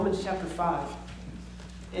Romans chapter 5.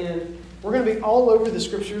 And we're going to be all over the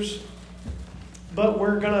scriptures, but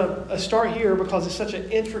we're going to start here because it's such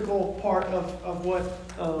an integral part of what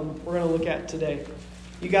we're going to look at today.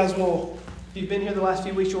 You guys will, if you've been here the last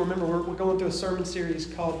few weeks, you'll remember we're going through a sermon series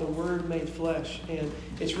called The Word Made Flesh. And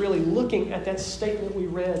it's really looking at that statement we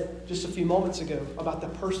read just a few moments ago about the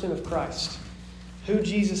person of Christ, who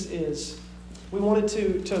Jesus is. We wanted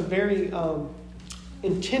to very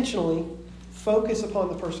intentionally focus upon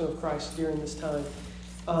the person of Christ during this time,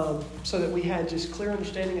 so that we had just clear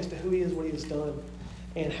understanding as to who He is, what He has done,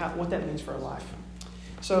 and what that means for our life.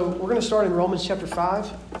 So we're going to start in Romans chapter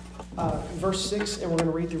 5, verse 6, and we're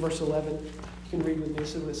going to read through verse 11. You can read with me.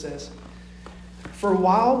 This is what it says. For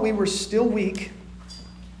while we were still weak,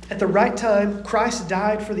 at the right time, Christ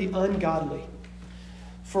died for the ungodly.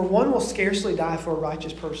 For one will scarcely die for a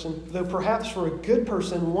righteous person, though perhaps for a good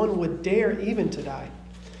person one would dare even to die.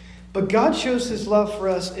 But God shows His love for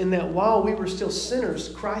us in that while we were still sinners,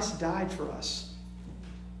 Christ died for us.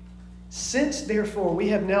 Since, therefore, we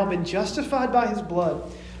have now been justified by His blood,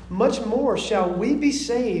 much more shall we be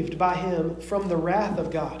saved by Him from the wrath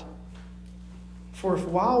of God. For if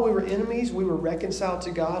while we were enemies, we were reconciled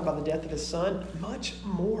to God by the death of His Son, much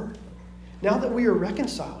more, now that we are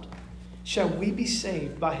reconciled, shall we be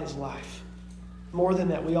saved by His life. More than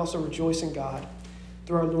that, we also rejoice in God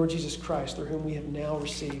through our Lord Jesus Christ, through whom we have now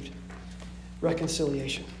received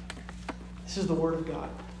reconciliation. This is the Word of God.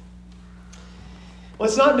 Well,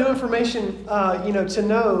 it's not new information, to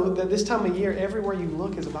know that this time of year, everywhere you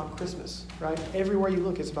look is about Christmas, right? Everywhere you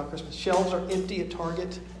look is about Christmas. Shelves are empty at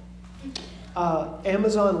Target.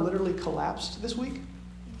 Amazon literally collapsed this week.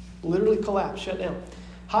 Literally collapsed, shut down.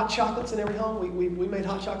 Hot chocolates in every home. We made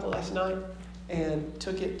hot chocolate last night and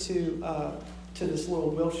took it to this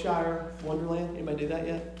little Wilshire Wonderland. Anybody do that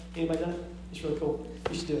yet? Anybody done it? It's really cool.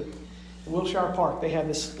 You should do it. In Wilshire Park, they have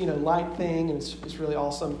this light thing, and it's really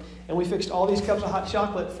awesome. And we fixed all these cups of hot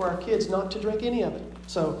chocolate for our kids not to drink any of it.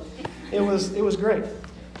 So it was great.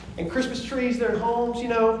 And Christmas trees, they're in homes,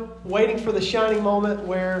 waiting for the shining moment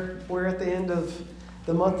where we're at the end of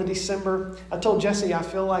the month of December. I told Jesse I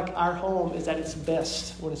feel like our home is at its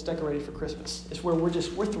best when it's decorated for Christmas. It's where we're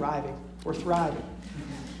thriving. We're thriving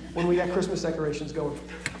when we got Christmas decorations going.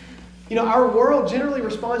 Our world generally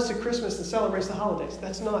responds to Christmas and celebrates the holidays.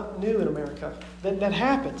 That's not new in America. That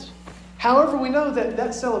happens. However, we know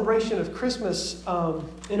that celebration of Christmas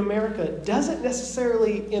in America doesn't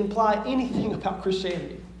necessarily imply anything about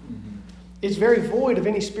Christianity. It's very void of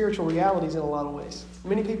any spiritual realities in a lot of ways.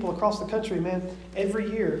 Many people across the country,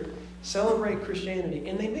 every year celebrate Christianity,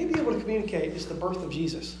 and they may be able to communicate it's the birth of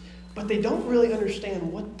Jesus, but they don't really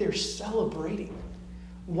understand what they're celebrating.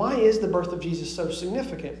 Why is the birth of Jesus so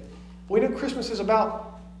significant? We know Christmas is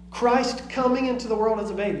about Christ coming into the world as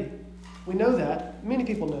a baby. We know that. Many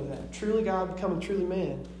people know that. Truly God becoming truly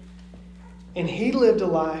man. And He lived a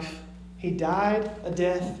life. He died a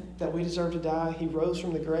death that we deserve to die. He rose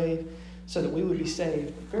from the grave so that we would be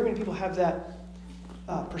saved. Very many people have that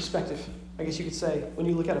perspective, I guess you could say, when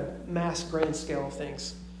you look at a mass grand scale of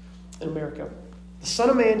things in America. The Son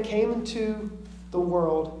of Man came into the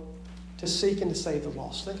world to seek and to save the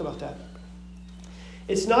lost. Think about that.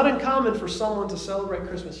 It's not uncommon for someone to celebrate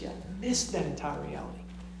Christmas yet miss that entire reality.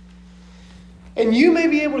 And you may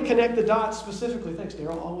be able to connect the dots specifically. Thanks,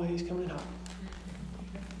 Daryl. Always coming in hot.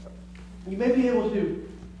 You may be able to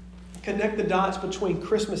connect the dots between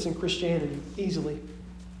Christmas and Christianity easily,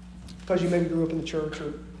 because you maybe grew up in the church,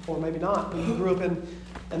 or maybe not, but you grew up in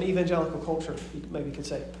an evangelical culture, you maybe could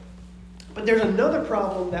say. But there's another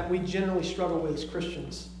problem that we generally struggle with as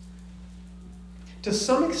Christians. To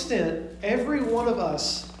some extent, every one of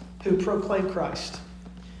us who proclaim Christ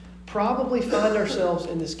probably find ourselves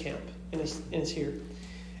in this camp, and it's here.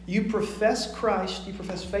 You profess Christ, you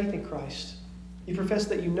profess faith in Christ, you profess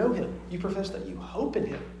that you know Him, you profess that you hope in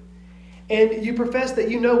Him, and you profess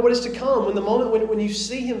that you know what is to come when the moment when you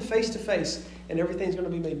see Him face to face and everything's going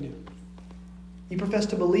to be made new. You profess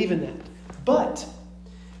to believe in that. But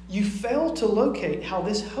you fail to locate how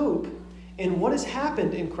this hope in what has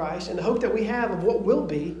happened in Christ and the hope that we have of what will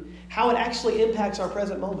be, how it actually impacts our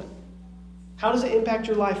present moment. How does it impact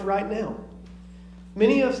your life right now?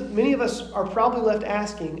 Many of us are probably left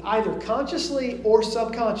asking, either consciously or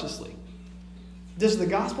subconsciously, does the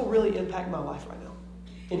gospel really impact my life right now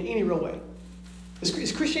in any real way?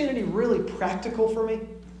 Is Christianity really practical for me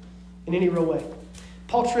in any real way?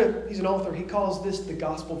 Paul Tripp, he's an author, he calls this the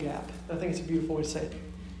gospel gap. I think it's a beautiful way to say it.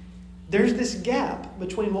 There's this gap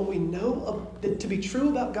between what we know to be true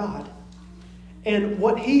about God and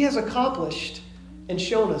what He has accomplished and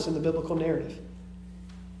shown us in the biblical narrative.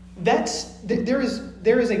 there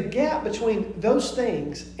is a gap between those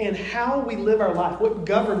things and how we live our life, what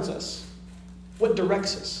governs us, what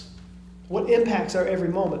directs us, what impacts our every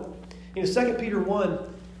moment. 2 Peter 1,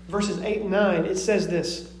 verses 8 and 9, it says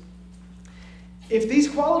this: if these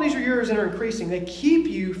qualities are yours and are increasing, they keep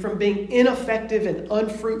you from being ineffective and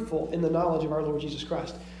unfruitful in the knowledge of our Lord Jesus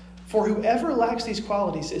Christ. For whoever lacks these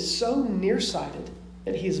qualities is so nearsighted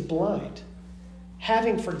that he is blind,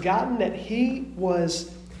 having forgotten that he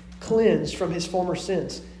was cleansed from his former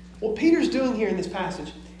sins. What Peter's doing here in this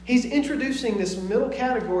passage, he's introducing this middle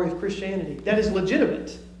category of Christianity that is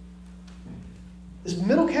legitimate. This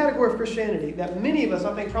middle category of Christianity that many of us,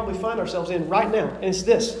 I think, probably find ourselves in right now. And it's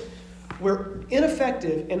this: we're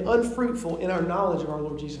ineffective and unfruitful in our knowledge of our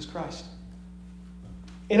Lord Jesus Christ.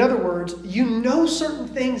 In other words, you know certain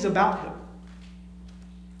things about him.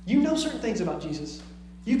 You know certain things about Jesus.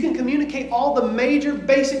 You can communicate all the major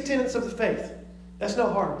basic tenets of the faith. That's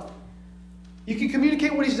not hard. You can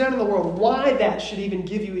communicate what he's done in the world, why that should even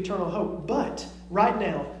give you eternal hope. But right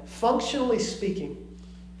now, functionally speaking,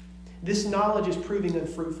 this knowledge is proving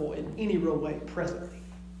unfruitful in any real way presently.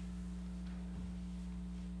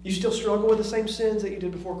 You still struggle with the same sins that you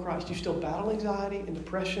did before Christ. You still battle anxiety and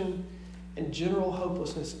depression and general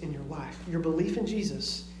hopelessness in your life. Your belief in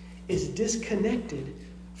Jesus is disconnected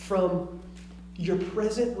from your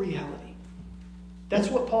present reality. That's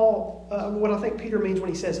what what I think Peter means when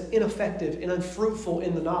he says ineffective and unfruitful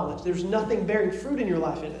in the knowledge. There's nothing bearing fruit in your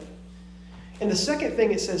life in it. And the second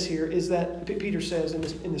thing it says here is that, Peter says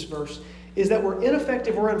in this verse, is that we're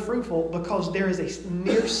ineffective or unfruitful because there is a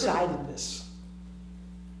nearsightedness.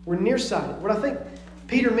 We're nearsighted. What I think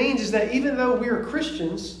Peter means is that even though we are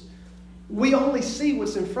Christians, we only see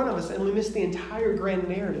what's in front of us and we miss the entire grand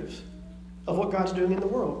narrative of what God's doing in the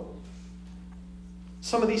world.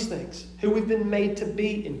 Some of these things, who we've been made to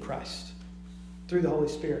be in Christ through the Holy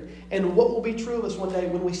Spirit, and what will be true of us one day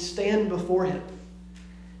when we stand before him.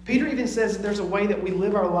 Peter even says that there's a way that we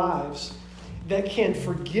live our lives that can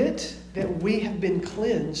forget that we have been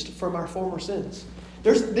cleansed from our former sins.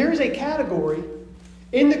 There's a category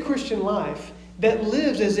in the Christian life that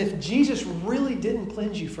lives as if Jesus really didn't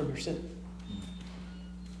cleanse you from your sin.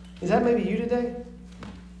 Is that maybe you today?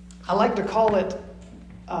 I like to call it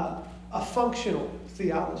a functional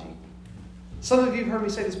theology. Some of you have heard me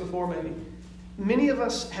say this before, maybe. Many of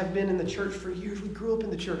us have been in the church for years. We grew up in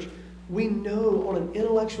the church. We know on an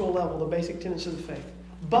intellectual level the basic tenets of the faith.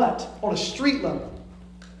 But on a street level,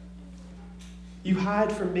 you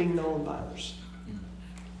hide from being known by others.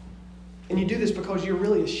 And you do this because you're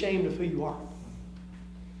really ashamed of who you are.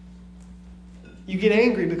 You get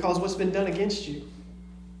angry because what's been done against you.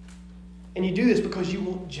 And you do this because you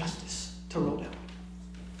want justice to roll down.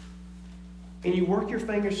 And you work your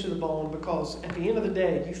fingers to the bone because at the end of the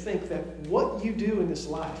day, you think that what you do in this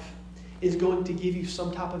life is going to give you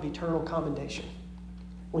some type of eternal commendation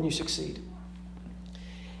when you succeed.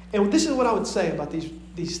 And this is what I would say about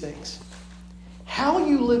these things. How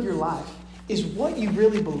you live your life is what you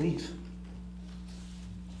really believe.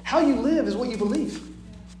 How you live is what you believe.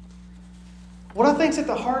 What I think is at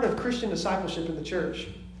the heart of Christian discipleship in the church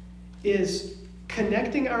is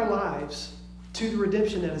connecting our lives to the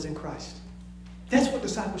redemption that is in Christ. That's what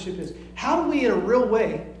discipleship is. How do we, in a real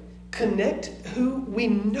way, connect who we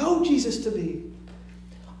know Jesus to be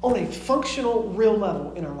on a functional, real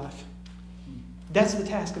level in our life? That's the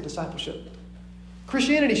task of discipleship.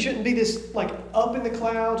 Christianity shouldn't be this like up in the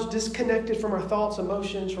clouds, disconnected from our thoughts,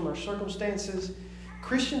 emotions, from our circumstances.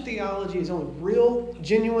 Christian theology is only real,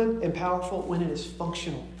 genuine, and powerful when it is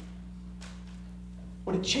functional.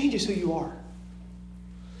 When it changes who you are.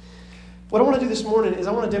 What I want to do this morning is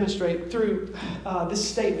I want to demonstrate through this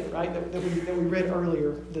statement, right, that we read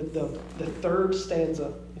earlier, the third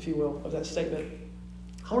stanza, if you will, of that statement.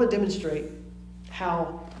 I want to demonstrate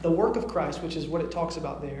how the work of Christ, which is what it talks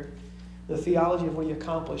about there, the theology of what he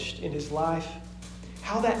accomplished in his life,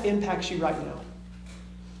 how that impacts you right now.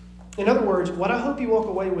 In other words, what I hope you walk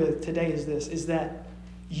away with today is this, is that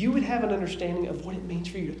you would have an understanding of what it means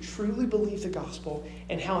for you to truly believe the gospel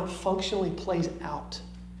and how it functionally plays out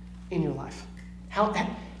in your life.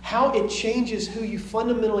 How it changes who you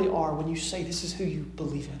fundamentally are when you say this is who you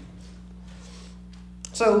believe in.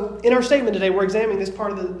 So in our statement today, we're examining this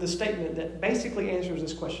part of the statement that basically answers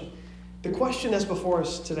this question. The question that's before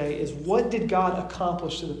us today is, what did God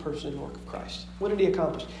accomplish through the person and work of Christ? What did he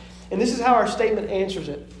accomplish? And this is how our statement answers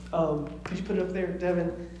it. Could you put it up there,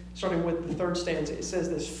 Devin? Starting with the third stanza. It says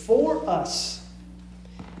this: for us,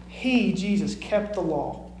 he, Jesus, kept the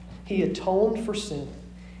law. He atoned for sin,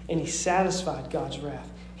 and he satisfied God's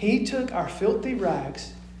wrath. He took our filthy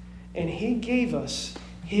rags, and he gave us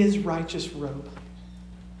his righteous robe.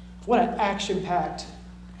 What an action-packed,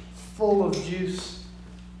 full of juice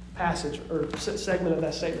passage or segment of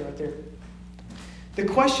that statement right there. The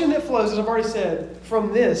question that flows, as I've already said,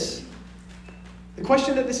 from this, the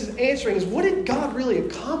question that this is answering is, what did God really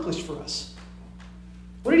accomplish for us?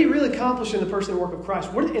 What did He really accomplish in the person and work of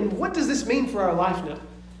Christ? And what does this mean for our life now?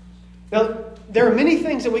 Now, there are many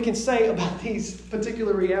things that we can say about these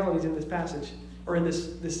particular realities in this passage, or in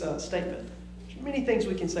this statement. There's many things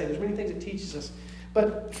we can say. There's many things it teaches us.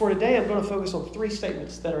 But for today, I'm going to focus on 3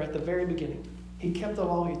 statements that are at the very beginning. He kept the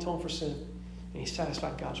law, He atoned for sin, and He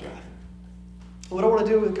satisfied God's wrath. And what I want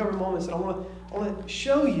to do in a couple of moments is I want to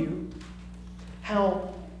show you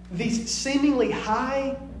how these seemingly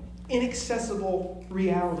high, inaccessible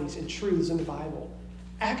realities and truths in the Bible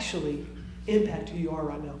actually impact who you are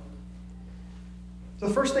right now. So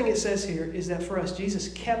the first thing it says here is that for us,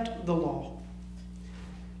 Jesus kept the law.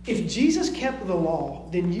 If Jesus kept the law,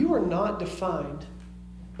 then you are not defined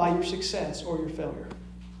by your success or your failure.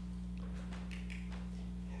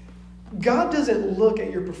 God doesn't look at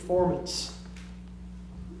your performance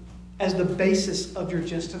as the basis of your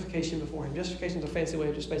justification before Him. Justification is a fancy way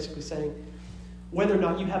of just basically saying whether or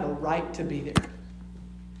not you have a right to be there.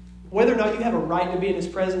 Whether or not you have a right to be in His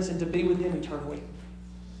presence and to be with Him eternally.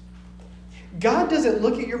 God doesn't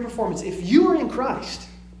look at your performance, if you are in Christ,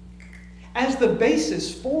 as the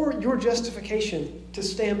basis for your justification to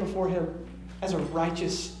stand before Him as a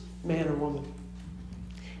righteous man or woman.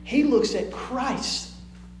 He looks at Christ's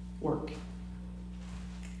work.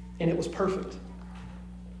 And it was perfect.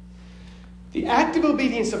 The active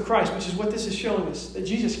obedience of Christ, which is what this is showing us, that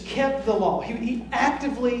Jesus kept the law. He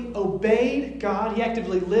actively obeyed God. He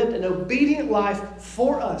actively lived an obedient life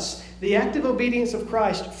for us. The active obedience of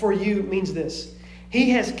Christ for you means this. He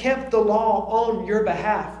has kept the law on your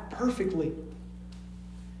behalf perfectly.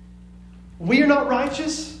 We are not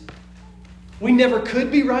righteous. We never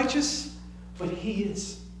could be righteous, but He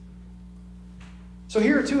is. So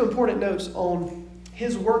here are 2 important notes on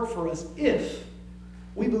His work for us if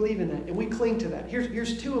we believe in that and we cling to that.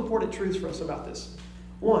 Here's 2 important truths for us about this.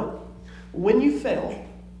 1, when you fail,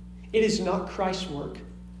 it is not Christ's work,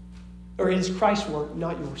 or it is Christ's work,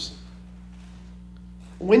 not yours.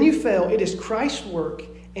 When you fail, it is Christ's work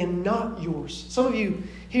and not yours. Some of you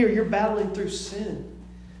here, you're battling through sin,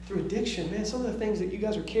 through addiction. Man, some of the things that you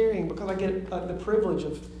guys are carrying, because I get the privilege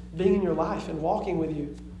of being in your life and walking with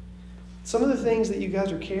you. Some of the things that you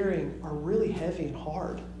guys are carrying are really heavy and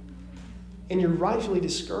hard. And you're rightfully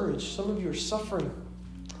discouraged. Some of you are suffering.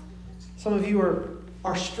 Some of you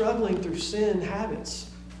are struggling through sin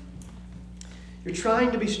habits. You're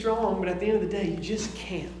trying to be strong, but at the end of the day, you just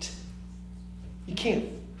can't. You can't.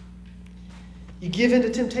 You give in to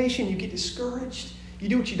temptation, you get discouraged, you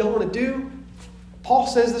do what you don't want to do. Paul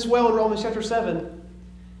says this well in Romans chapter 7.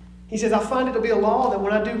 He says, I find it to be a law that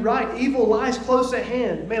when I do right, evil lies close at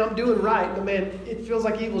hand. Man, I'm doing right, but man, it feels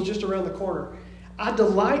like evil is just around the corner. I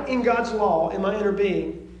delight in God's law in my inner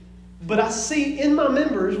being, but I see in my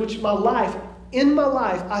members,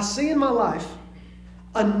 I see in my life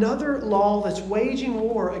another law that's waging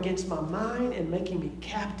war against my mind and making me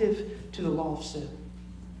captive to the law of sin.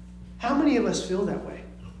 How many of us feel that way?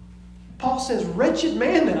 Paul says, wretched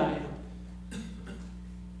man that I am.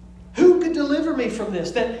 Who could deliver me from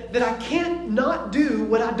this? That I can't not do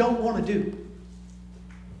what I don't want to do.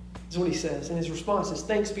 Is what he says. And his response is,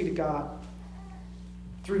 thanks be to God.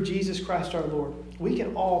 Through Jesus Christ our Lord. We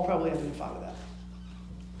can all probably identify with that.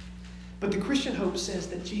 But the Christian hope says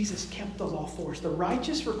that Jesus kept the law for us. The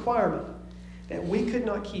righteous requirement that we could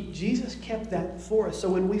not keep. Jesus kept that for us. So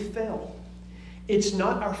when we fail, it's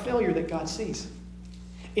not our failure that God sees.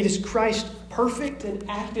 It is Christ's perfect and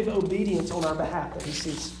active obedience on our behalf that He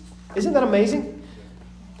sees. Isn't that amazing?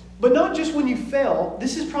 But not just when you fail.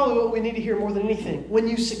 This is probably what we need to hear more than anything. When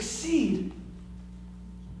you succeed,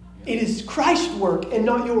 it is Christ's work and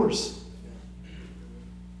not yours.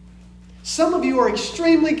 Some of you are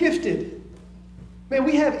extremely gifted. Man,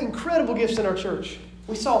 we have incredible gifts in our church.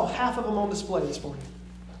 We saw half of them on display this morning.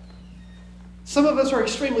 Some of us are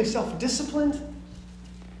extremely self-disciplined.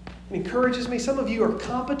 It encourages me. Some of you are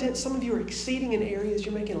competent. Some of you are exceeding in areas.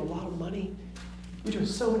 You're making a lot of money. You're doing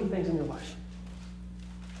so many things in your life.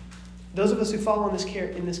 Those of us who fall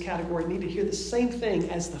in this category need to hear the same thing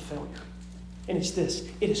as the failure. And it's this.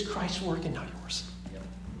 It is Christ's work and not yours. Yep.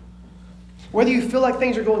 Whether you feel like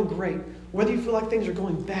things are going great, whether you feel like things are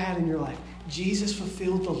going bad in your life, Jesus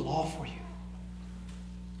fulfilled the law for you.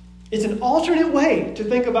 It's an alternate way to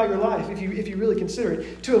think about your life if you really consider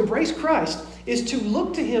it. To embrace Christ is to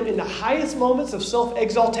look to Him in the highest moments of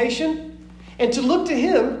self-exaltation and to look to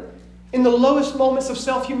Him in the lowest moments of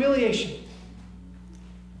self-humiliation.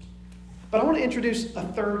 But I want to introduce a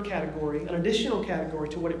third category, an additional category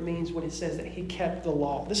to what it means when it says that he kept the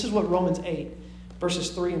law. This is what Romans 8,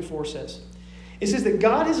 verses 3 and 4 says. It says that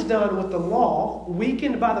God has done what the law,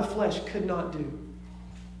 weakened by the flesh, could not do.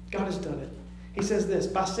 God has done it. He says this,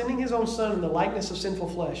 by sending his own Son in the likeness of sinful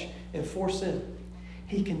flesh and for sin,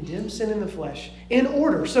 he condemned sin in the flesh in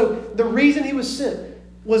order. So the reason he was sent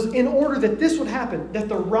was in order that this would happen, that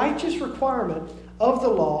the righteous requirement of the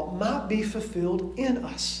law might be fulfilled in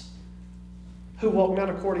us, who walk not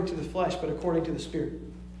according to the flesh, but according to the Spirit.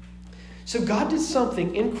 So God did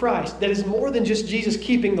something in Christ that is more than just Jesus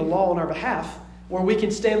keeping the law on our behalf, where we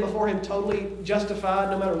can stand before him totally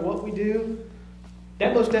justified no matter what we do.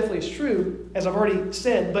 That most definitely is true, as I've already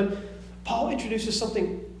said, but Paul introduces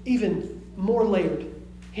something even more layered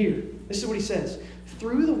here. This is what he says.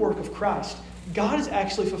 Through the work of Christ, God is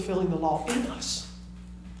actually fulfilling the law in us.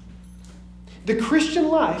 The Christian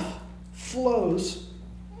life flows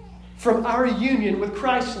from our union with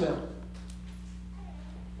Christ now.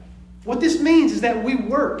 What this means is that we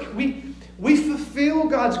work. We fulfill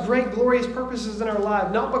God's great, glorious purposes in our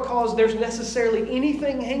life, not because there's necessarily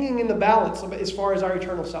anything hanging in the balance as far as our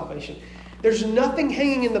eternal salvation. There's nothing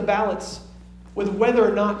hanging in the balance with whether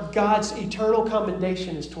or not God's eternal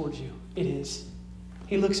commendation is towards you. It is.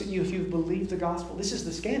 He looks at you if you've believed the gospel. This is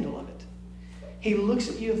the scandal of it. He looks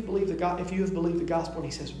at you if you have believed the gospel, and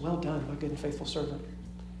he says, well done, my good and faithful servant,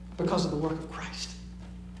 because of the work of Christ.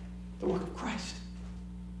 The work of Christ.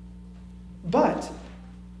 But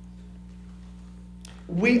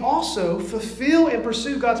we also fulfill and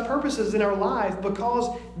pursue God's purposes in our life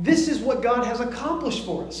because this is what God has accomplished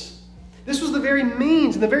for us. This was the very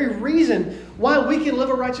means and the very reason why we can live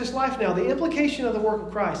a righteous life now. The implication of the work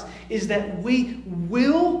of Christ is that we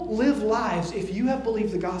will live lives, if you have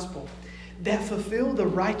believed the gospel, that fulfill the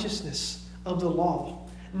righteousness of the law.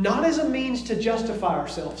 Not as a means to justify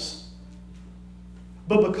ourselves,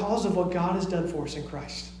 but because of what God has done for us in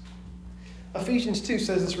Christ. Ephesians 2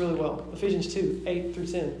 says this really well. Ephesians 2, 8 through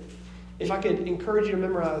 10. If I could encourage you to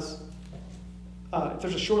memorize, if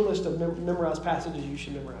there's a short list of memorized passages you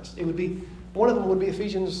should memorize, it would be, one of them would be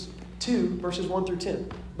Ephesians 2, verses 1 through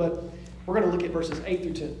 10. But we're going to look at verses 8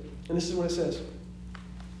 through 10. And this is what it says.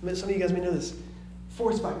 Some of you guys may know this.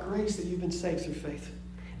 For it's by grace that you've been saved through faith.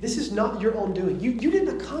 This is not your own doing. You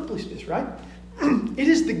didn't accomplish this, right? It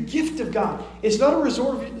is the gift of God. It's not a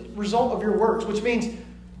result of your works, which means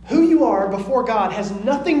who you are before God has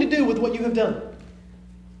nothing to do with what you have done.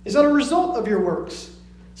 It's not a result of your works,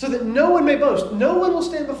 so that no one may boast. No one will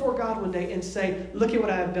stand before God one day and say, look at what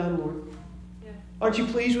I have done, Lord. Yeah. Aren't you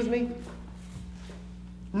pleased with me?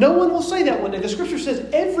 No one will say that one day. The scripture says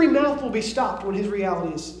every mouth will be stopped when his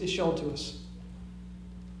reality is shown to us.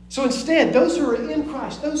 So instead, those who are in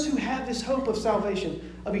Christ, those who have this hope of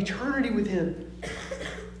salvation, of eternity with him,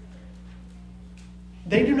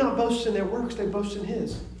 they do not boast in their works, they boast in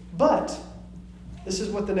his. But, this is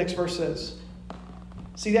what the next verse says.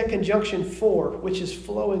 See that conjunction for, which is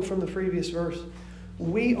flowing from the previous verse.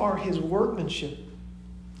 We are his workmanship,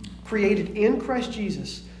 created in Christ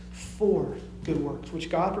Jesus for good works, which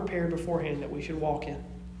God prepared beforehand that we should walk in.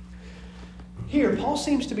 Here, Paul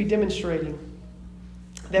seems to be demonstrating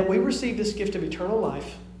that we receive this gift of eternal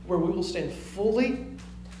life where we will stand fully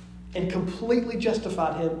and completely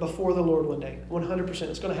justified before the Lord one day. 100%.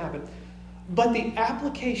 It's going to happen. But the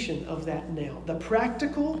application of that now, the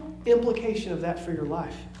practical implication of that for your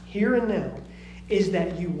life, here and now, is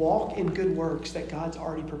that you walk in good works that God's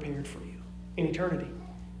already prepared for you in eternity.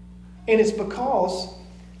 And it's because,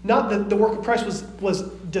 not that the work of Christ was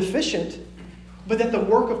deficient, but that the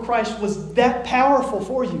work of Christ was that powerful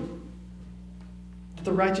for you.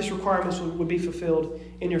 The righteous requirements would be fulfilled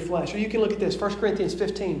in your flesh. Or you can look at this, 1 Corinthians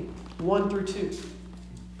 15, 1 through 2.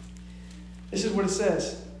 This is what it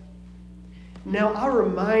says. Now I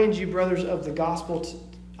remind you, brothers, of the gospel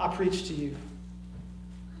I preached to you.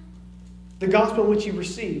 The gospel in which you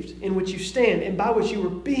received, in which you stand, and by which you were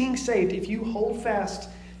being saved, if you hold fast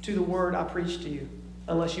to the word I preached to you,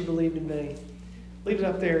 unless you believed in vain. Leave it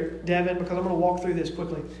up there, Devin, because I'm going to walk through this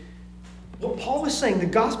quickly. What Paul is saying, the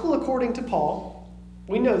gospel according to Paul,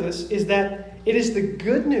 we know this, is that it is the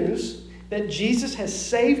good news that Jesus has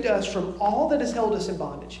saved us from all that has held us in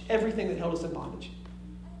bondage. Everything that held us in bondage.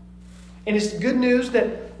 And it's the good news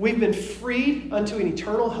that we've been freed unto an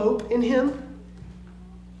eternal hope in him.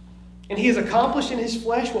 And he has accomplished in his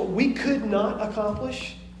flesh what we could not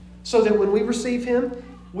accomplish, so that when we receive him,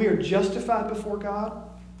 we are justified before God.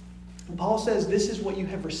 And Paul says this is what you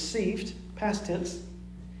have received, past tense.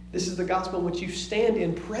 This is the gospel in which you stand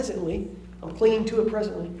in presently. I'm clinging to it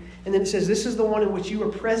presently. And then it says this is the one in which you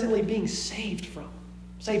are presently being saved from.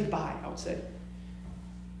 Saved by, I would say.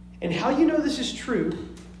 And how you know this is true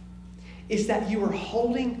is that you are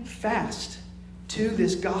holding fast to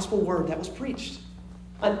this gospel word that was preached.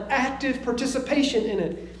 An active participation in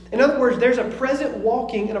it. In other words, there's a present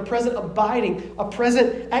walking and a present abiding, a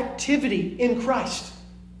present activity in Christ.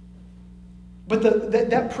 But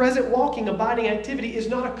that present walking, abiding activity is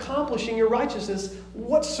not accomplishing your righteousness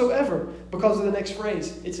whatsoever because of the next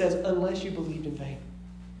phrase. It says, unless you believed in vain.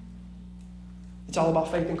 It's all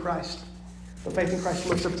about faith in Christ. But faith in Christ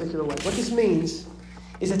looks a particular way. What this means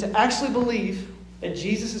is that to actually believe that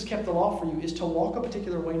Jesus has kept the law for you is to walk a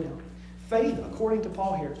particular way now. Faith, according to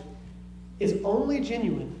Paul here, is only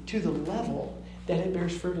genuine to the level that it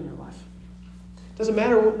bears fruit in your life. Doesn't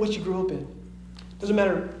matter what you grew up in. Doesn't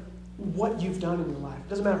matter what you've done in your life.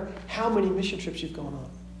 Doesn't matter how many mission trips you've gone on.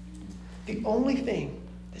 The only thing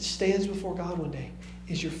that stands before God one day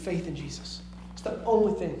is your faith in Jesus. It's the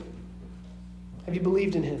only thing. Have you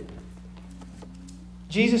believed in him?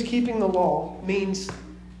 Jesus keeping the law means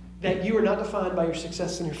that you are not defined by your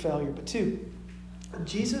success and your failure. But two,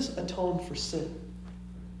 Jesus atoned for sin.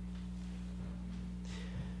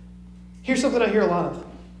 Here's something I hear a lot of.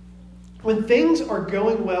 When things are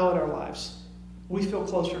going well in our lives, we feel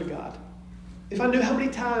closer to God. If I knew how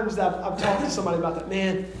many times that I've talked to somebody about that,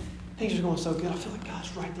 man, things are going so good. I feel like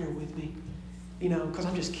God's right there with me, because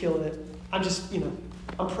I'm just killing it. I'm just,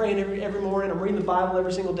 I'm praying every morning. I'm reading the Bible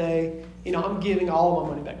every single day. I'm giving all of my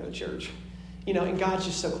money back to the church. And God's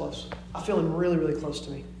just so close. I feel him really, really close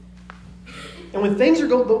to me. And when things are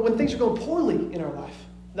going poorly in our life,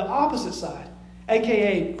 the opposite side,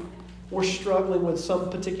 aka we're struggling with some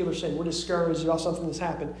particular sin, we're discouraged about something that's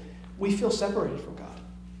happened, we feel separated from God.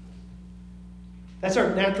 That's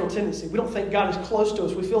our natural tendency. We don't think God is close to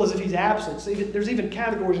us. We feel as if he's absent. So there's even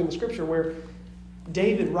categories in the scripture where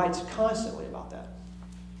David writes constantly about that.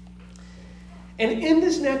 And in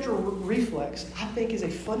this natural reflex, I think, is a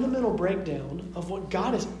fundamental breakdown of what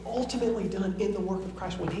God has ultimately done in the work of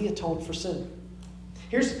Christ when he atoned for sin.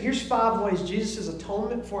 Here's 5 ways Jesus'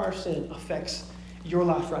 atonement for our sin affects your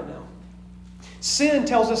life right now. Sin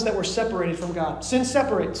tells us that we're separated from God. Sin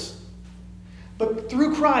separates. But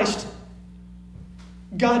through Christ,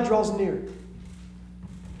 God draws near.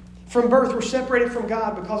 From birth, we're separated from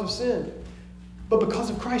God because of sin. But because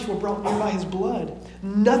of Christ, we're brought near by his blood.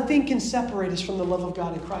 Nothing can separate us from the love of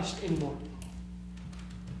God in Christ anymore.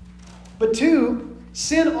 But 2,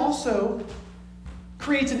 sin also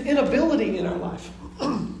creates an inability in our life.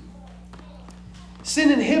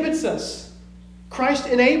 Sin inhibits us. Christ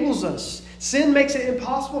enables us. Sin makes it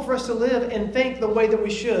impossible for us to live and think the way that we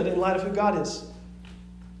should in light of who God is.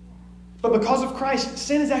 But because of Christ,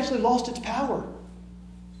 sin has actually lost its power.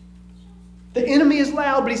 The enemy is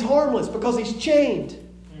loud, but he's harmless because he's chained.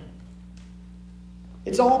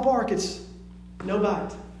 It's all bark, it's no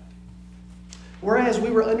bite. Whereas we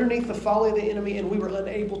were underneath the folly of the enemy and we were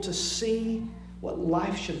unable to see what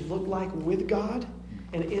life should look like with God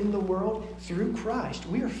and in the world, through Christ,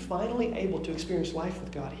 we are finally able to experience life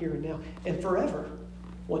with God here and now and forever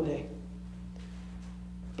one day.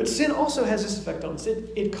 But sin also has this effect on us.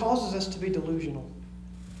 It causes us to be delusional.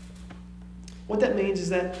 What that means is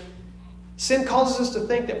that sin causes us to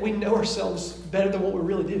think that we know ourselves better than what we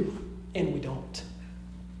really do, and we don't.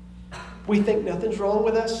 We think nothing's wrong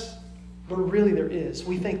with us, but really there is.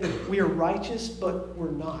 We think that we are righteous, but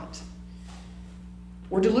we're not.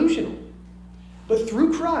 We're delusional. But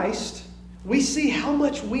through Christ, we see how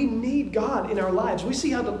much we need God in our lives. We see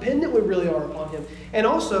how dependent we really are upon him. And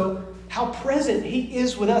also how present he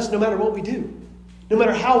is with us no matter what we do. No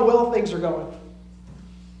matter how well things are going.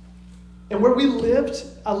 And where we lived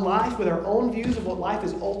a life with our own views of what life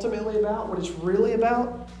is ultimately about, what it's really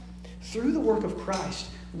about, through the work of Christ,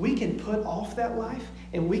 we can put off that life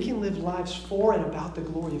and we can live lives for and about the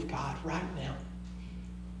glory of God right now.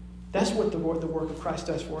 That's what the work of Christ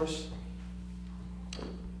does for us.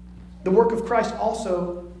 The work of Christ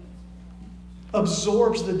also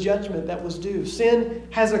absorbs the judgment that was due. Sin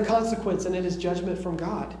has a consequence, and it is judgment from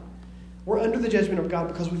God. We're under the judgment of God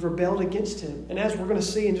because we've rebelled against him. And as we're going to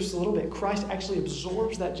see in just a little bit, Christ actually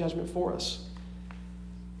absorbs that judgment for us.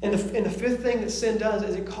 And the 5th thing that sin does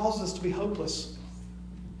is it causes us to be hopeless.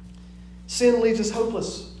 Sin leaves us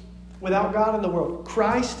hopeless without God in the world.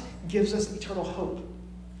 Christ gives us eternal hope.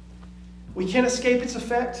 We can't escape its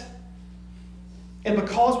effect. And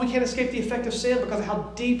because we can't escape the effect of sin, because of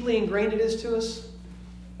how deeply ingrained it is to us,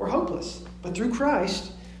 we're hopeless. But through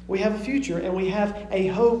Christ, we have a future, and we have a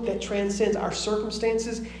hope that transcends our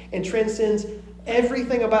circumstances and transcends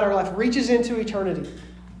everything about our life, reaches into eternity.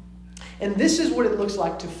 And this is what it looks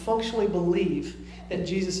like to functionally believe that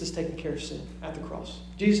Jesus has taken care of sin at the cross.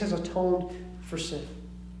 Jesus has atoned for sin.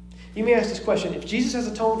 You may ask this question: if Jesus has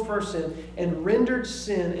atoned for our sin and rendered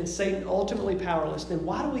sin and Satan ultimately powerless, then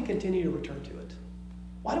why do we continue to return to it?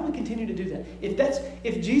 Why do we continue to do that?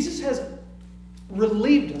 If Jesus has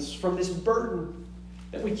relieved us from this burden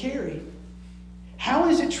that we carry, how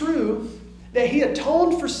is it true that he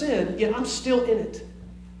atoned for sin, yet I'm still in it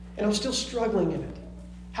and I'm still struggling in it?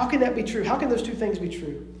 How can that be true? How can those two things be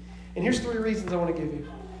true? And here's 3 reasons I want to give you.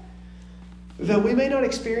 Though we may not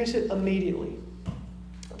experience it immediately,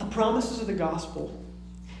 the promises of the gospel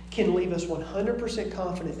can leave us 100%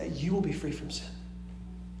 confident that you will be free from sin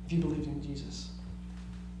if you believe in Jesus.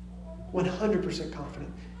 100%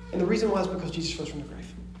 confident. And the reason why is because Jesus rose from the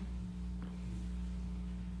grave.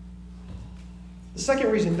 The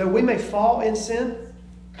second reason, though we may fall in sin,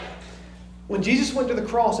 when Jesus went to the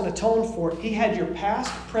cross and atoned for it, he had your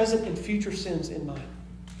past, present, and future sins in mind.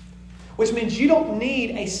 Which means you don't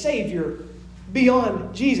need a Savior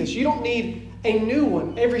beyond Jesus. You don't need a new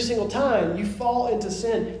one every single time you fall into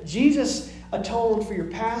sin. Jesus atoned for your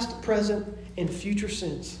past, present, and future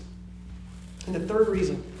sins. And the third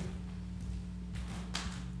reason,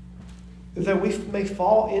 that we may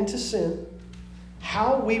fall into sin,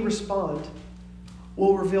 how we respond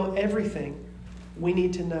will reveal everything we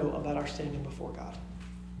need to know about our standing before God.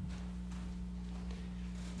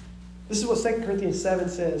 This is what 2 Corinthians 7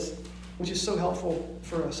 says, which is so helpful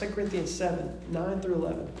for us. 2 Corinthians 7, 9 through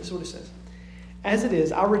 11. This is what it says. As it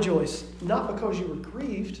is, I rejoice, not because you were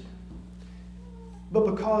grieved, but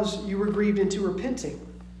because you were grieved into repenting.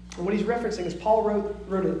 And what he's referencing is Paul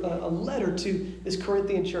wrote a letter to this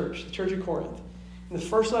Corinthian church, the church of Corinth. And the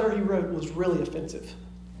first letter he wrote was really offensive.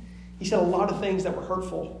 He said a lot of things that were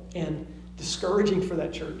hurtful and discouraging for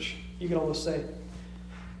that church, you could almost say.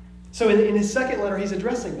 So in his second letter, he's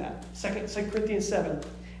addressing that, 2 Corinthians 7.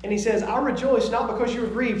 And he says, I rejoice not because you were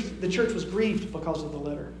grieved. The church was grieved because of the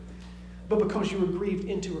letter, but because you were grieved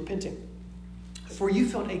into repenting. For you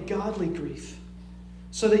felt a godly grief,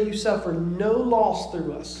 so that you suffer no loss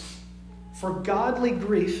through us. For godly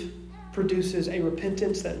grief produces a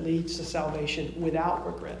repentance that leads to salvation without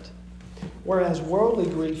regret, whereas worldly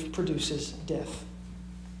grief produces death.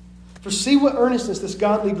 For see what earnestness this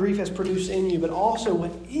godly grief has produced in you, but also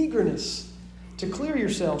what eagerness to clear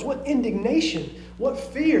yourselves, what indignation, what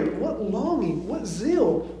fear, what longing, what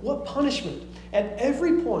zeal, what punishment. At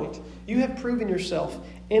every point, you have proven yourself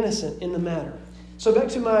innocent in the matter. So back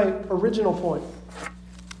to my original point.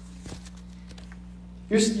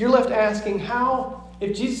 You're left asking, how,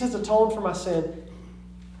 if Jesus has atoned for my sin,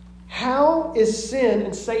 how is sin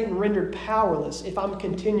and Satan rendered powerless if I'm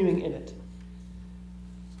continuing in it?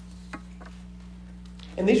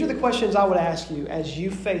 And these are the questions I would ask you as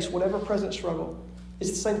you face whatever present struggle. It's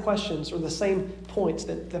the same questions or the same points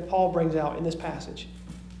that Paul brings out in this passage.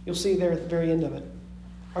 You'll see there at the very end of it.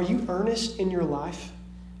 Are you earnest in your life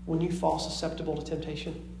when you fall susceptible to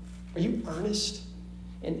temptation? Are you earnest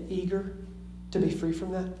and eager to be free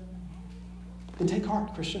from that? Then take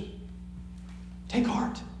heart, Christian. Take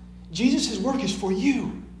heart. Jesus' work is for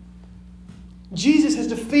you. Jesus has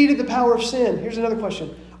defeated the power of sin. Here's another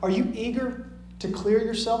question. Are you eager to clear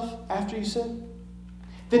yourself after you sin?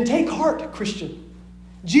 Then take heart, Christian.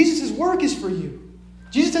 Jesus' work is for you.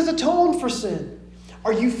 Jesus has atoned for sin.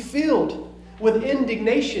 Are you filled with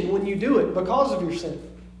indignation when you do it because of your sin?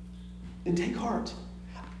 Then take heart.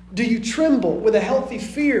 Do you tremble with a healthy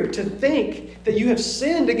fear to think that you have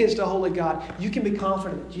sinned against a holy God? You can be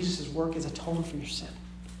confident that Jesus' work has atoned for your sin.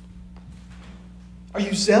 Are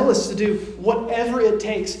you zealous to do whatever it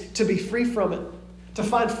takes to be free from it? To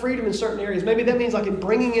find freedom in certain areas? Maybe that means like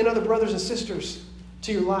bringing in other brothers and sisters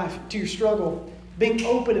to your life, to your struggle. Being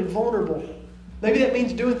open and vulnerable. Maybe that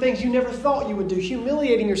means doing things you never thought you would do.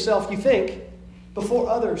 Humiliating yourself, you think, before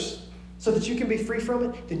others so that you can be free from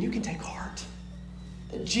it. Then you can take heart.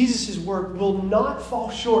 That Jesus' work will not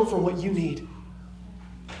fall short for what you need.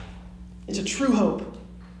 It's a true hope.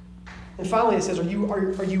 And finally it says, are you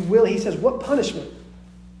willing? He says, what punishment?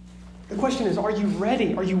 The question is, are you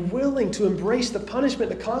ready? Are you willing to embrace the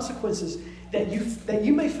punishment, the consequences that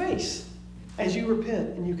you may face as you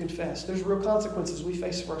repent and you confess? There's real consequences we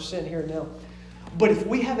face for our sin here and now. But if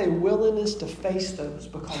we have a willingness to face those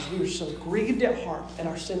because we are so grieved at heart at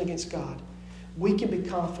our sin against God, we can be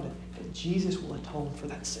confident that Jesus will atone for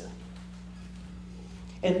that sin.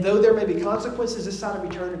 And though there may be consequences this side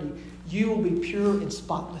of eternity, you will be pure and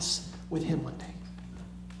spotless with Him one day.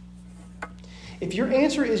 If your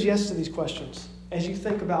answer is yes to these questions, as you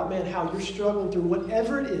think about, man, how you're struggling through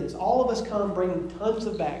whatever it is, all of us come bringing tons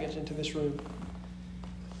of baggage into this room.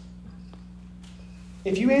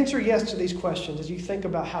 If you answer yes to these questions, as you think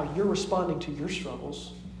about how you're responding to your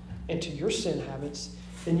struggles and to your sin habits,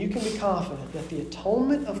 then you can be confident that the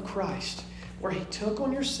atonement of Christ, where he took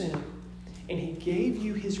on your sin and he gave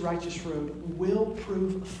you his righteous robe, will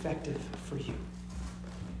prove effective for you.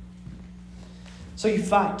 So you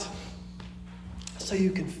fight. So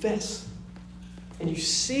you confess. And you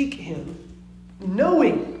seek him,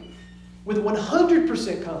 knowing with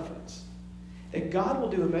 100% confidence that God will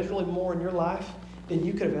do immeasurably more in your life than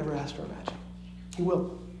you could have ever asked or imagined. He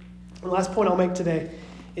will. The last point I'll make today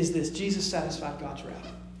is this: Jesus satisfied God's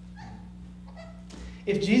wrath.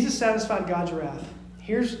 If Jesus satisfied God's wrath,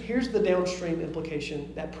 here's the downstream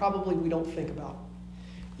implication that probably we don't think about.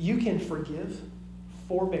 You can forgive,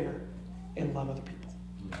 forbear, and love other people.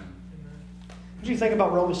 What do you think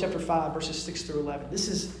about Romans chapter 5, verses 6 through 11? This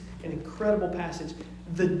is an incredible passage.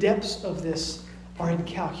 The depths of this are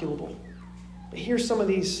incalculable. But here's some of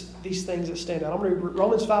these things that stand out. I'm going to read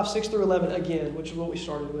Romans 5, 6 through 11 again, which is what we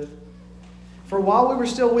started with. For while we were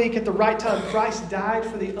still weak, at the right time, Christ died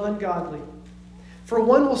for the ungodly. For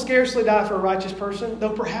one will scarcely die for a righteous person,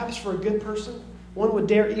 though perhaps for a good person one would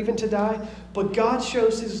dare even to die. But God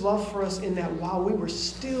shows his love for us in that while we were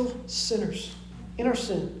still sinners, in our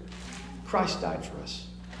sin, Christ died for us.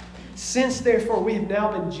 Since, therefore, we have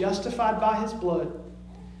now been justified by his blood,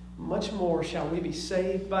 much more shall we be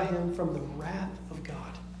saved by him from the wrath of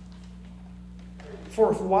God.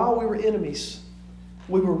 For if while we were enemies,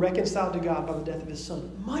 we were reconciled to God by the death of his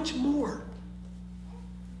Son, much more,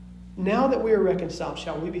 now that we are reconciled,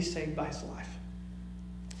 shall we be saved by his life.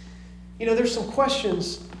 You know, there's some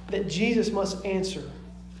questions that Jesus must answer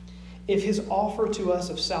if his offer to us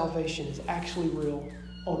of salvation is actually real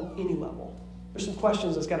on any level. There's some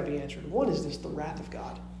questions that's got to be answered. One is this: the wrath of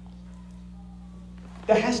God.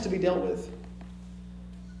 That has to be dealt with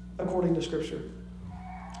according to Scripture.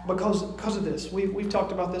 Because of this. We've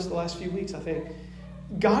talked about this the last few weeks, I think.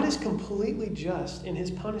 God is completely just in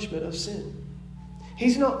his punishment of sin.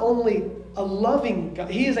 He's not only a loving God.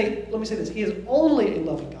 He is only a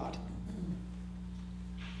loving God.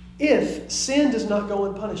 If sin does not go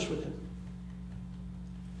unpunished with him.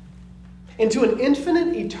 And to an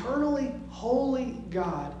infinite, eternally holy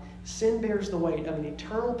God, sin bears the weight of an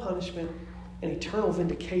eternal punishment and eternal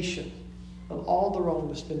vindication of all the wrong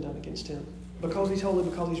that's been done against him. Because he's holy,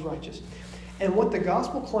 because he's righteous. And what the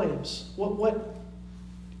gospel claims, what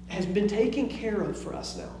has been taken care of for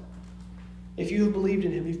us now, if you have believed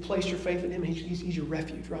in him, you've placed your faith in him, he's your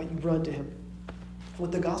refuge, right? You run to him.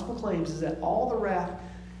 What the gospel claims is that all the wrath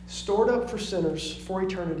stored up for sinners for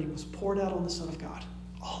eternity was poured out on the Son of God.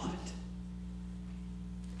 All of it.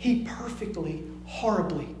 He perfectly,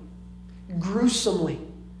 horribly, gruesomely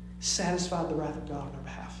satisfied the wrath of God on our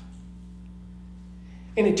behalf.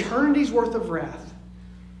 An eternity's worth of wrath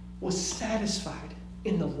was satisfied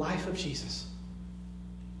in the life of Jesus.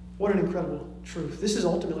 What an incredible truth. This is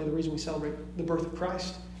ultimately the reason we celebrate the birth of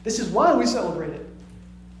Christ. This is why we celebrate it.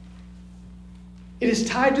 It is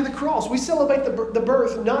tied to the cross. We celebrate the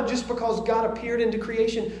birth not just because God appeared into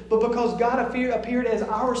creation, but because God appeared as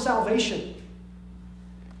our salvation.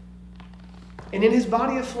 And in his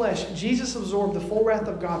body of flesh, Jesus absorbed the full wrath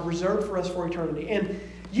of God reserved for us for eternity. And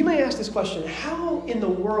you may ask this question: how in the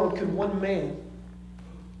world could one man's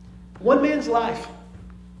life,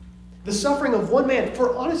 the suffering of one man,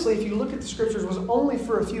 for honestly, if you look at the scriptures, was only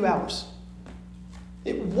for a few hours.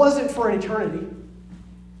 It wasn't for an eternity.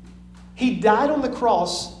 He died on the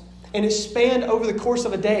cross, and it spanned over the course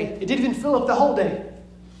of a day. It didn't even fill up the whole day.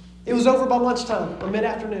 It was over by lunchtime or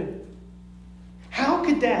mid-afternoon. How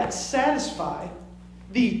could that satisfy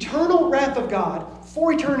the eternal wrath of God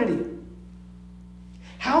for eternity?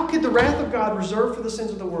 How could the wrath of God reserved for the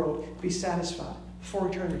sins of the world be satisfied for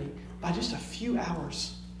eternity by just a few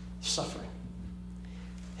hours of suffering?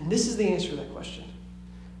 And this is the answer to that question.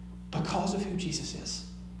 Because of who Jesus is.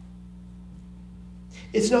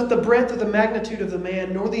 It's not the breadth or the magnitude of the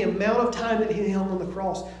man, nor the amount of time that he held on the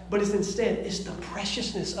cross, but it's the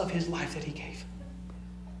preciousness of his life that he gave.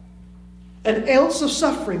 An ounce of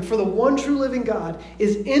suffering for the one true living God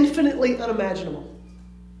is infinitely unimaginable.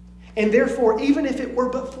 And therefore, even if it were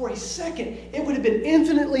but for a second, it would have been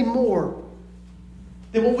infinitely more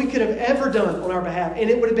than what we could have ever done on our behalf. And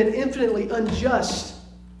it would have been infinitely unjust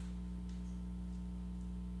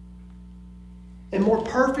and more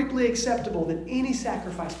perfectly acceptable than any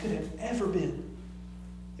sacrifice could have ever been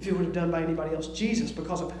if it would have done by anybody else. Jesus,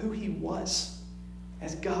 because of who he was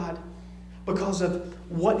as God, because of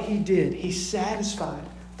what he did, he satisfied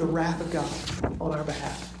the wrath of God on our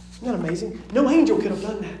behalf. Isn't that amazing? No angel could have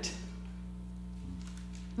done that.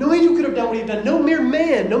 No angel could have done what he had done. No mere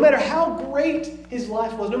man, no matter how great his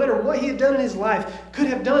life was, no matter what he had done in his life, could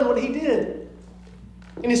have done what he did.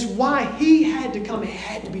 And it's why he had to come. It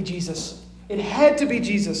had to be Jesus. It had to be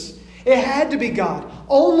Jesus. It had to be God.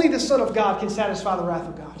 Only the Son of God can satisfy the wrath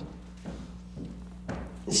of God.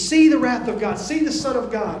 And see the wrath of God. See the Son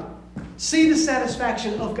of God. See the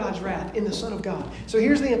satisfaction of God's wrath in the Son of God. So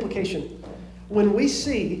here's the implication. When we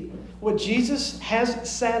see what Jesus has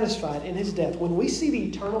satisfied in his death, when we see the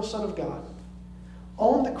eternal Son of God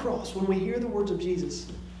on the cross, when we hear the words of Jesus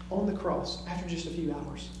on the cross after just a few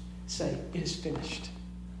hours say, "It is finished,"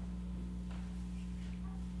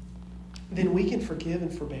 then we can forgive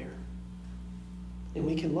and forbear. And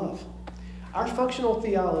we can love. Our functional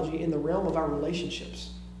theology in the realm of our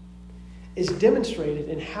relationships is demonstrated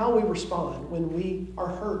in how we respond when we are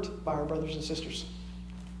hurt by our brothers and sisters.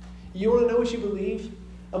 You want to know what you believe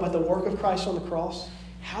about the work of Christ on the cross?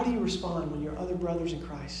 How do you respond when your other brothers in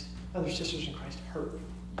Christ, other sisters in Christ hurt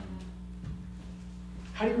you?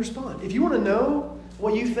 How do you respond? If you want to know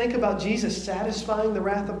what you think about Jesus satisfying the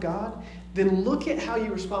wrath of God, then look at how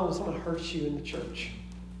you respond when someone hurts you in the church.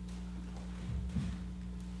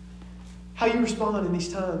 How you respond in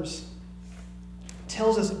these times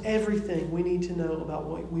tells us everything we need to know about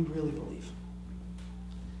what we really believe.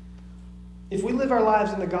 If we live our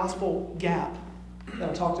lives in the gospel gap that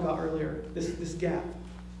I talked about earlier, this gap,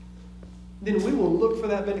 then we will look for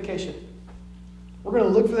that vindication. We're going to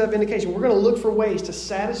look for that vindication. We're going to look for ways to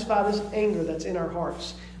satisfy this anger that's in our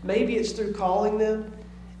hearts. Maybe it's through calling them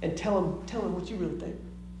and tell them what you really think,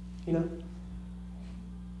 you know?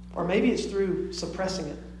 Or maybe it's through suppressing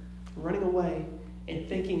it, running away, and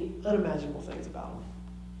thinking unimaginable things about them.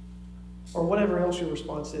 Or whatever else your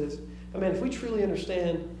response is. But man, if we truly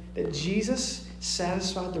understand that Jesus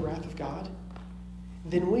satisfied the wrath of God,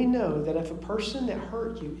 then we know that if a person that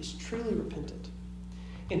hurt you is truly repentant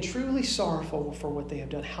and truly sorrowful for what they have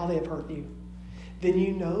done, how they have hurt you, then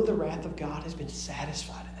you know the wrath of God has been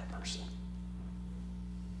satisfied in that person.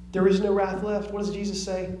 There is no wrath left. What does Jesus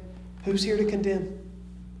say? Who's here to condemn?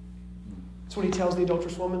 That's what he tells the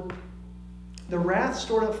adulterous woman. The wrath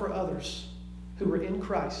stored up for others who were in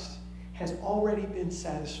Christ has already been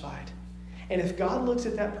satisfied. And if God looks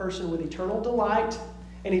at that person with eternal delight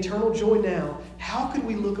and eternal joy now, how could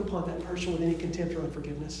we look upon that person with any contempt or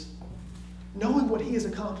unforgiveness? Knowing what he has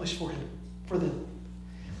accomplished for them.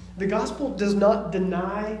 The gospel does not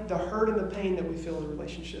deny the hurt and the pain that we feel in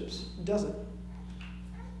relationships. It doesn't.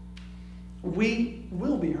 We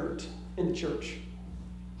will be hurt in the church.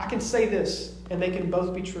 I can say this, and they can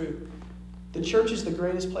both be true. The church is the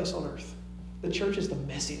greatest place on earth. The church is the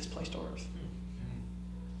messiest place on earth.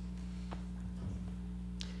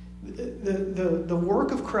 The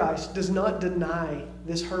work of Christ does not deny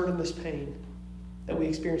this hurt and this pain that we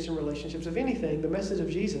experience in relationships. If anything, the message of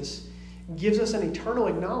Jesus gives us an eternal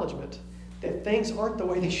acknowledgement that things aren't the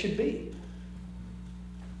way they should be.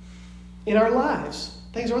 In our lives,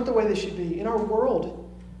 things aren't the way they should be. In our world,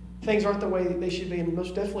 things aren't the way they should be, and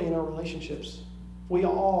most definitely in our relationships. We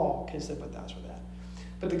all can sympathize with that.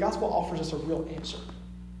 But the gospel offers us a real answer,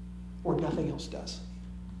 or nothing else does.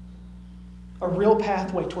 A real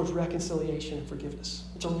pathway towards reconciliation and forgiveness.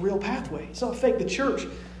 It's a real pathway. It's not fake. The church,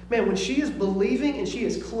 man, when she is believing and she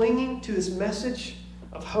is clinging to this message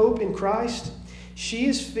of hope in Christ, she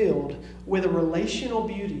is filled with a relational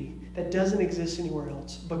beauty that doesn't exist anywhere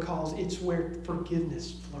else because it's where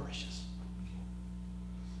forgiveness flourishes.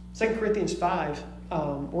 2 Corinthians 5,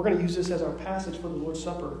 we're going to use this as our passage for the Lord's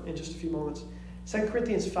Supper in just a few moments. 2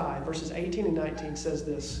 Corinthians 5, verses 18 and 19 says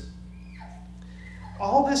this.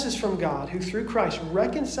 All this is from God, who through Christ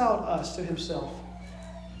reconciled us to himself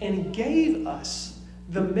and gave us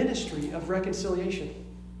the ministry of reconciliation.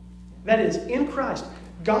 That is, in Christ,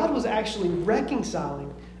 God was actually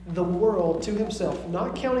reconciling the world to himself,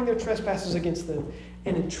 not counting their trespasses against them,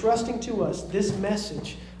 and entrusting to us this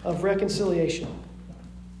message of reconciliation.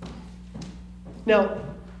 Now,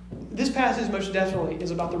 this passage most definitely is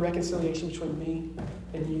about the reconciliation between me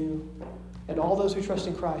and you and all those who trust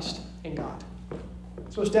in Christ and God.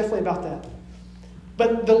 So it's definitely about that.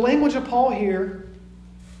 But the language of Paul here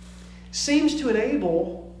seems to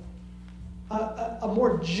enable a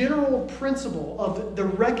more general principle of the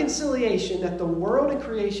reconciliation that the world and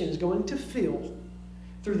creation is going to feel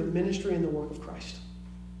through the ministry and the work of Christ.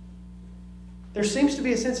 There seems to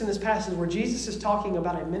be a sense in this passage where Jesus is talking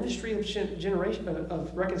about a ministry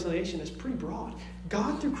of reconciliation that's pretty broad.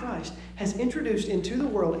 God, through Christ, has introduced into the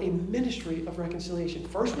world a ministry of reconciliation.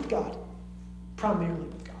 First with God, primarily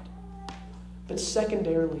with God, but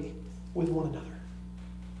secondarily with one another.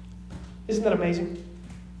 Isn't that amazing?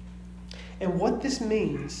 And what this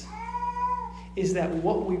means is that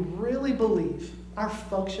what we really believe, our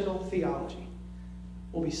functional theology,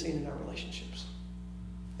 will be seen in our relationships.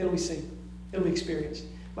 It'll be seen. It'll be experienced.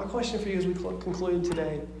 My question for you as we conclude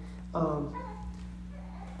today,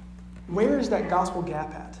 Where is that gospel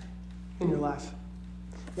gap at in your life?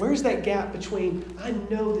 Where is that gap between, I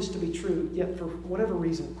know this to be true, yet for whatever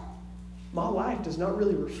reason, my life does not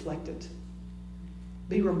really reflect it?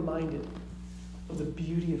 Be reminded of the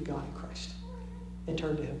beauty of God in Christ and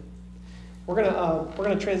turn to Him. We're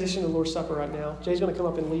gonna transition to the Lord's Supper right now. Jay's going to come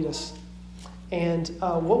up and lead us. And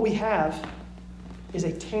what we have is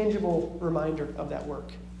a tangible reminder of that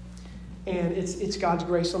work. And it's God's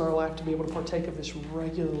grace on our life to be able to partake of this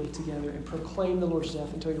regularly together and proclaim the Lord's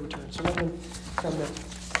death until He returns. So let Him come now.